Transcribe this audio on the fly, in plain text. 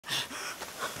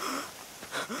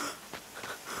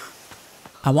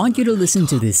I want you to listen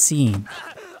to this scene.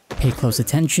 Pay close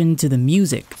attention to the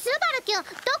music. スバル君、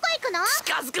どこ行くの？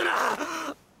近づく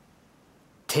な。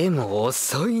手も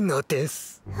遅いので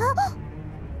す。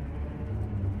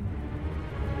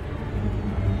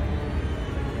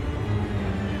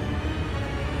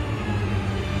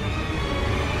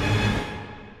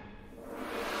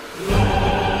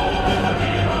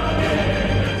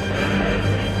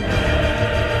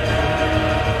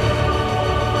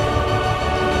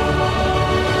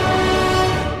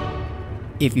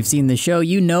If you've seen the show,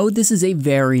 you know this is a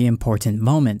very important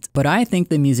moment, but I think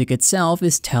the music itself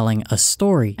is telling a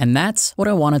story, and that's what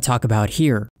I want to talk about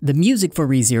here. The music for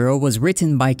ReZero was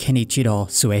written by Kenichiro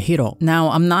Suehiro. Now,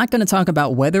 I'm not going to talk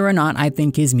about whether or not I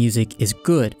think his music is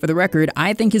good. For the record,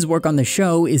 I think his work on the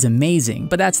show is amazing,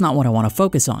 but that's not what I want to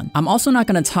focus on. I'm also not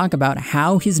going to talk about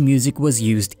how his music was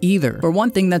used either. For one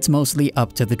thing, that's mostly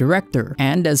up to the director,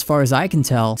 and as far as I can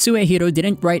tell, Suehiro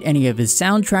didn't write any of his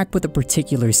soundtrack with a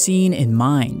particular scene in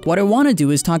mind. What I want to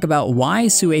do is talk about why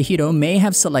Suehiro may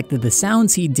have selected the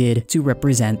sounds he did to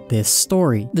represent this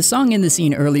story. The song in the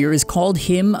scene earlier is called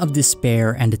Hymn of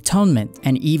Despair and Atonement,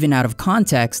 and even out of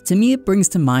context, to me it brings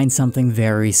to mind something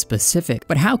very specific.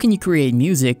 But how can you create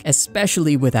music,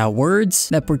 especially without words,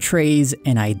 that portrays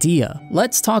an idea?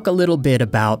 Let's talk a little bit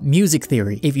about music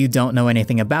theory. If you don't know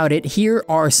anything about it, here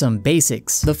are some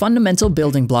basics. The fundamental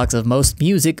building blocks of most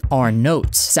music are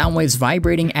notes, sound waves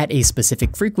vibrating at a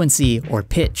specific frequency or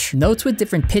pitch. Notes with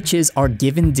different pitches are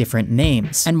given different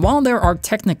names. And while there are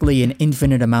technically an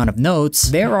infinite amount of notes,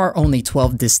 there are only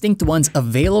 12 distinct ones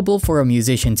available for a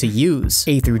musician to use,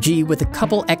 A through G with a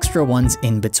couple extra ones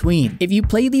in between. If you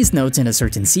play these notes in a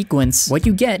certain sequence, what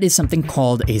you get is something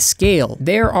called a scale.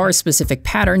 There are specific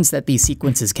patterns that these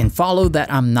sequences can follow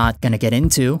that I'm not gonna get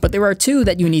into, but there are two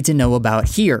that you need to know about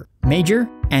here: major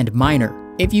and minor.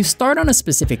 If you start on a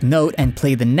specific note and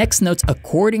play the next notes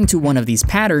according to one of these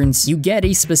patterns, you get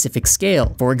a specific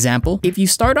scale. For example, if you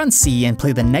start on C and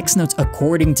play the next notes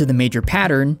according to the major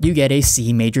pattern, you get a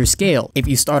C major scale. If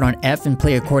you start on F and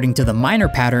play according to the minor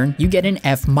pattern, you get an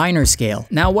F minor scale.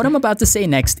 Now, what I'm about to say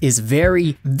next is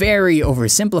very, very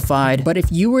oversimplified, but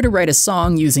if you were to write a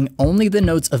song using only the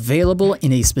notes available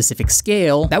in a specific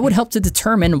scale, that would help to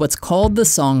determine what's called the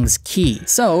song's key.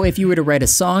 So, if you were to write a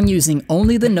song using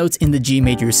only the notes in the G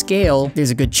major scale,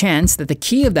 there's a good chance that the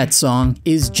key of that song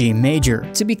is G major.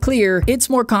 To be clear, it's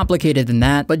more complicated than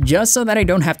that, but just so that I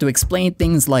don't have to explain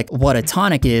things like what a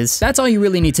tonic is, that's all you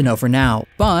really need to know for now.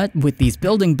 But with these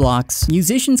building blocks,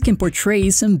 musicians can portray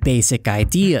some basic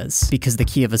ideas, because the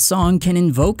key of a song can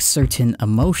invoke certain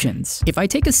emotions. If I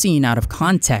take a scene out of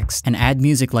context and add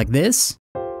music like this,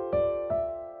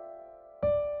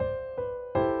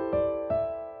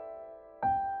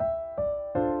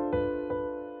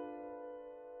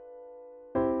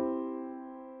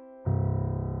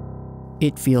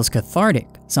 it feels cathartic,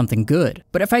 something good.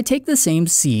 But if I take the same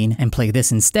scene and play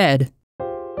this instead,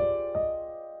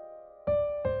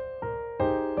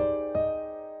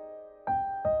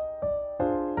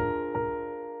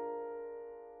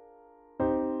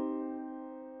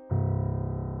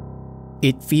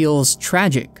 it feels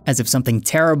tragic, as if something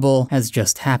terrible has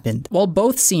just happened. While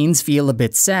both scenes feel a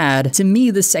bit sad, to me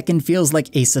the second feels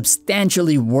like a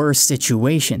substantially worse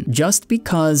situation, just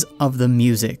because of the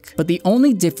music. But the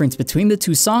only difference between the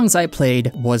two songs I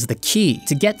played was the key.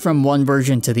 To get from one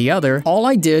version to the other, all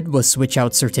I did was switch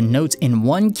out certain notes in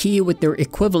one key with their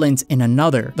equivalent in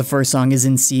another. The first song is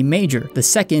in C major, the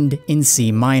second in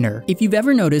C minor. If you've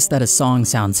ever noticed that a song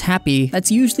sounds happy,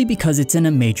 that's usually because it's in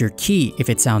a major key. If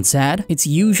it sounds sad, it's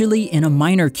usually in a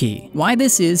minor key. Why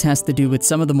this is has to do with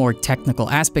some of the more technical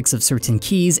aspects of certain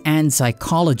keys and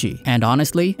psychology. And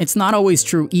honestly, it's not always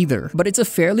true either, but it's a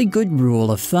fairly good rule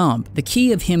of thumb. The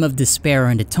key of Hymn of Despair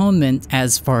and Atonement,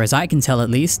 as far as I can tell at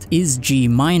least, is G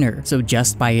minor. So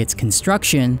just by its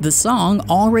construction, the song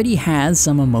already has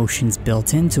some emotions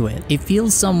built into it. It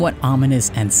feels somewhat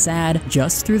ominous and sad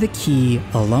just through the key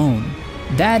alone.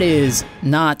 That is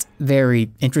not very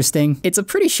interesting. It's a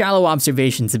pretty shallow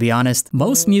observation, to be honest.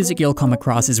 Most music you'll come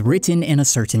across is written in a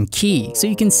certain key, so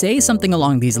you can say something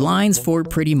along these lines for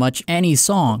pretty much any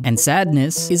song, and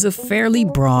sadness is a fairly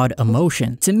broad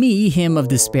emotion. To me, Hymn of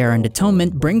Despair and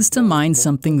Atonement brings to mind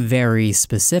something very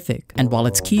specific, and while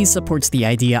its key supports the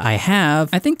idea I have,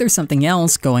 I think there's something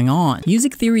else going on.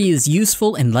 Music theory is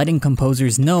useful in letting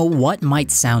composers know what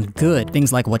might sound good,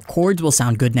 things like what chords will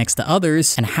sound good next to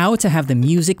others, and how to have the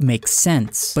music makes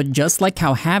sense. But just like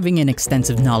how having an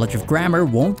extensive knowledge of grammar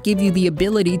won't give you the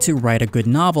ability to write a good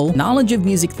novel, knowledge of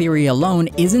music theory alone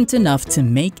isn't enough to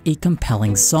make a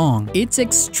compelling song. It's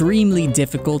extremely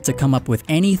difficult to come up with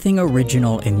anything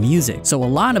original in music, so a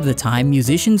lot of the time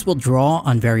musicians will draw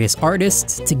on various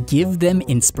artists to give them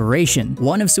inspiration.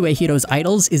 One of Suehiro's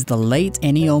idols is the late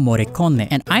Ennio Morricone,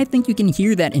 and I think you can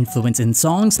hear that influence in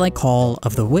songs like Call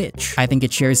of the Witch. I think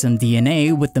it shares some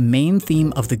DNA with the main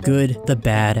theme of the good, the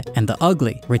bad, and the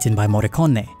ugly, written by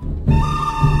Morricone.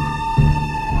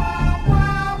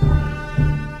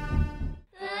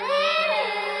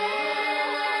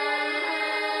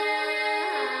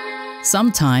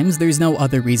 Sometimes there's no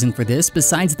other reason for this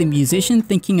besides the musician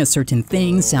thinking a certain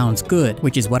thing sounds good,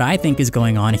 which is what I think is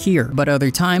going on here. But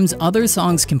other times, other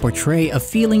songs can portray a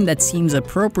feeling that seems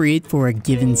appropriate for a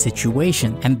given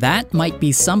situation, and that might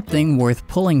be something worth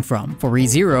pulling from. For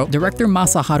ReZero, director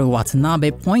Masaharu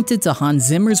Watanabe pointed to Hans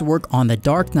Zimmer's work on The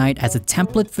Dark Knight as a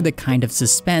template for the kind of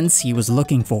suspense he was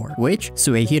looking for, which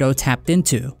Suehiro tapped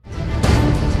into.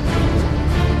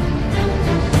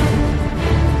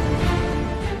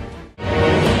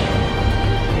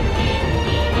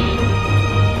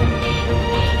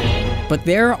 But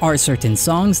there are certain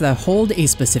songs that hold a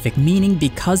specific meaning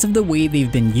because of the way they've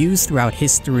been used throughout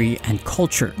history and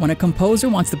culture. When a composer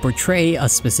wants to portray a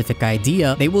specific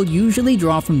idea, they will usually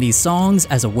draw from these songs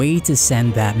as a way to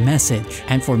send that message.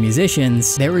 And for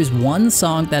musicians, there is one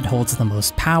song that holds the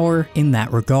most power in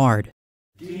that regard.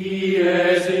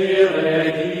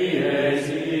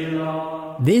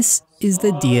 This is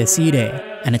the Dies Irae,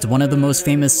 and it's one of the most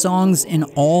famous songs in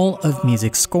all of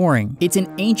music scoring. It's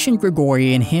an ancient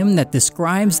Gregorian hymn that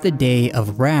describes the Day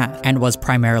of Wrath, and was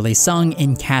primarily sung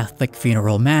in Catholic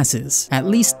funeral masses, at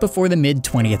least before the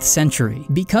mid-20th century.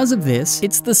 Because of this,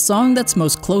 it's the song that's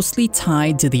most closely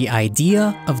tied to the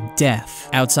idea of death.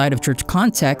 Outside of church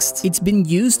contexts, it's been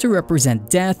used to represent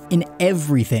death in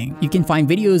everything. You can find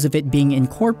videos of it being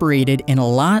incorporated in a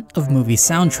lot of movie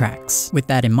soundtracks. With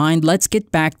that in mind, let's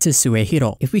get back to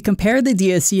Suehiro. If we compare the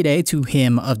Dies Irae to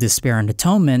Hymn of Despair and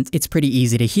Atonement, it's pretty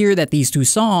easy to hear that these two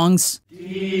songs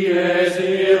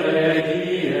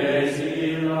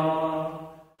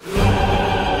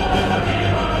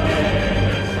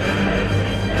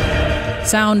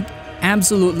sound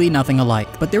absolutely nothing alike.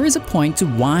 But there is a point to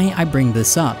why I bring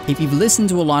this up. If you've listened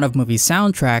to a lot of movie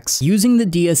soundtracks, using the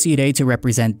Dies Irae to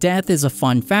represent death is a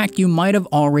fun fact you might have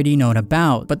already known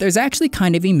about. But there's actually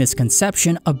kind of a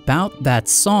misconception about that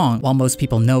song. While most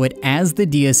people know it as the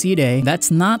Dies Irae,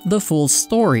 that's not the full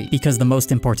story, because the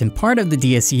most important part of the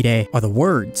Dies Irae are the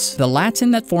words. The Latin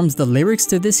that forms the lyrics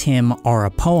to this hymn are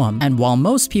a poem, and while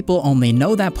most people only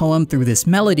know that poem through this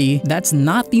melody, that's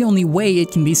not the only way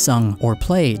it can be sung or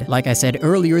played. Like I said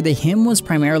earlier, the hymn was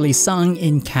primarily sung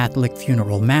in Catholic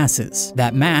funeral masses.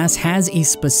 That mass has a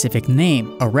specific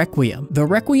name, a requiem. The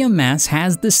requiem mass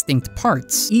has distinct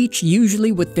parts, each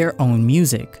usually with their own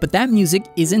music. But that music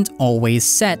isn't always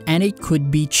set, and it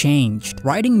could be changed.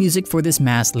 Writing music for this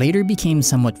mass later became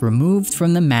somewhat removed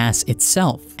from the mass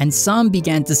itself, and some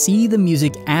began to see the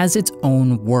music as its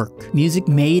own work. Music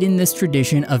made in this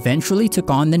tradition eventually took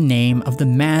on the name of the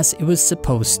mass it was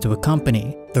supposed to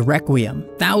accompany, the Requiem.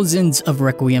 Thousands of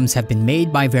requiems have been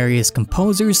made by various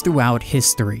composers throughout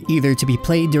history, either to be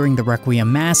played during the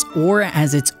Requiem Mass or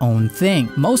as its own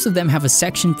thing. Most of them have a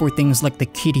section for things like the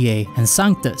Kyrie and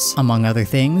Sanctus, among other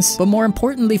things, but more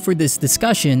importantly for this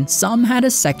discussion, some had a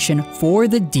section for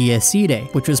the Dies Irae,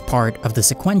 which was part of the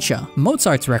Sequentia.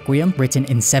 Mozart's Requiem, written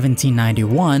in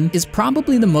 1791, is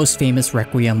probably the most famous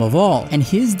Requiem of all, and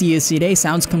his Dies Irae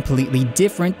sounds completely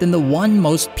different than the one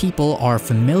most people are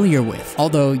familiar with,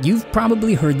 although you've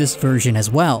probably heard this version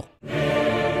as well.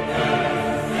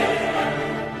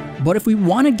 But if we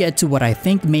want to get to what I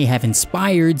think may have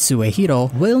inspired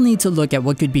Suehiro, we'll need to look at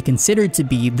what could be considered to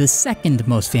be the second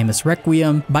most famous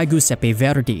Requiem by Giuseppe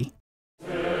Verdi.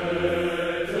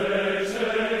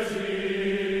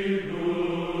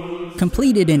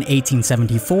 Completed in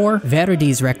 1874,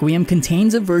 Verdi's Requiem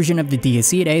contains a version of the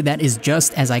Dies Irae that is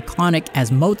just as iconic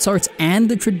as Mozart's and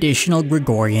the traditional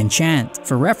Gregorian chant.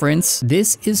 For reference,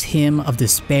 this is Hymn of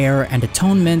Despair and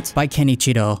Atonement by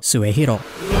Kenichiro Suehiro.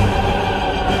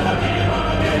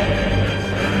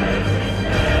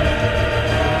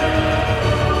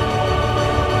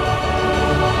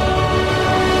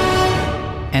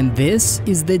 And this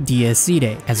is the Dies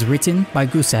Irae, as written by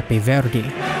Giuseppe Verdi.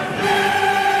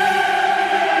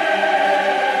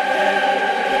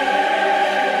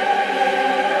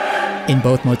 In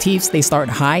both motifs, they start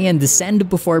high and descend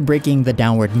before breaking the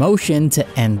downward motion to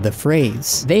end the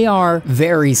phrase. They are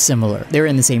very similar. They're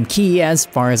in the same key as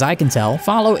far as I can tell,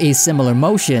 follow a similar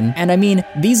motion, and I mean,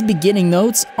 these beginning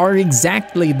notes are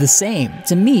exactly the same.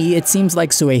 To me, it seems like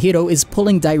Suehiro is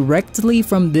pulling directly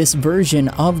from this version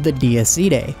of the Dies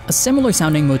Irae. A similar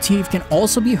sounding motif can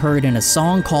also be heard in a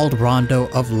song called Rondo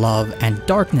of Love and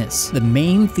Darkness, the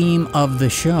main theme of the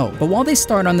show. But while they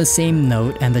start on the same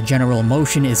note and the general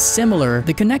motion is similar,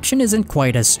 the connection isn't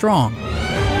quite as strong.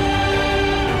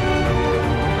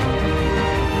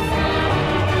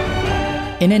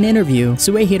 In an interview,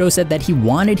 Suehiro said that he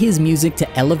wanted his music to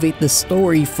elevate the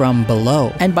story from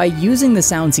below, and by using the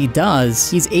sounds he does,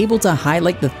 he's able to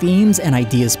highlight the themes and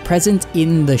ideas present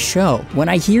in the show. When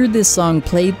I hear this song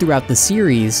played throughout the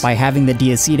series, by having the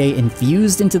Dies Irae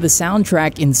infused into the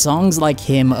soundtrack in songs like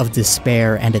Hymn of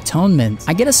Despair and Atonement,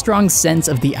 I get a strong sense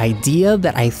of the idea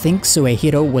that I think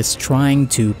Suehiro was trying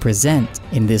to present.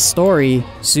 In this story,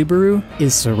 Subaru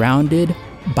is surrounded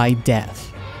by death.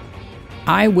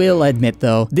 I will admit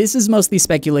though, this is mostly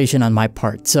speculation on my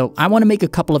part, so I want to make a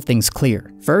couple of things clear.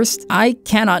 First, I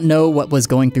cannot know what was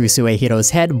going through Suehiro's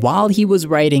head while he was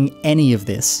writing any of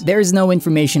this. There's no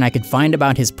information I could find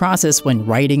about his process when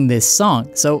writing this song,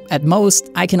 so at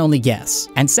most, I can only guess.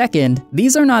 And second,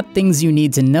 these are not things you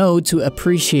need to know to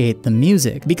appreciate the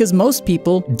music, because most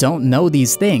people don't know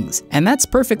these things, and that's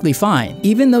perfectly fine.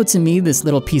 Even though to me this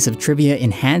little piece of trivia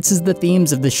enhances the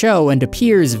themes of the show and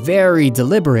appears very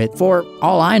deliberate, for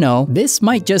all I know, this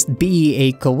might just be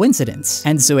a coincidence,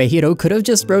 and Suehiro could have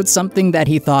just wrote something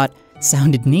that he thought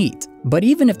sounded neat. But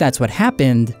even if that's what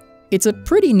happened, it's a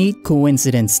pretty neat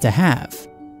coincidence to have.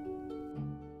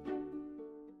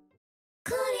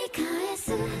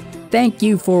 Thank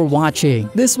you for watching.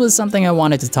 This was something I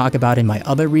wanted to talk about in my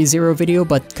other ReZero video,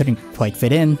 but couldn't quite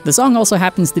fit in. The song also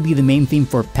happens to be the main theme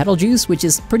for Betelgeuse, which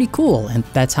is pretty cool, and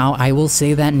that's how I will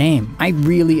say that name. I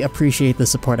really appreciate the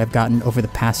support I've gotten over the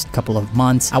past couple of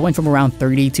months. I went from around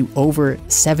 30 to over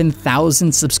 7,000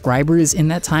 subscribers in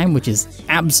that time, which is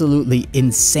absolutely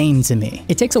insane to me.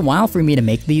 It takes a while for me to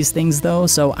make these things though,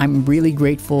 so I'm really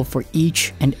grateful for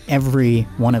each and every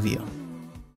one of you.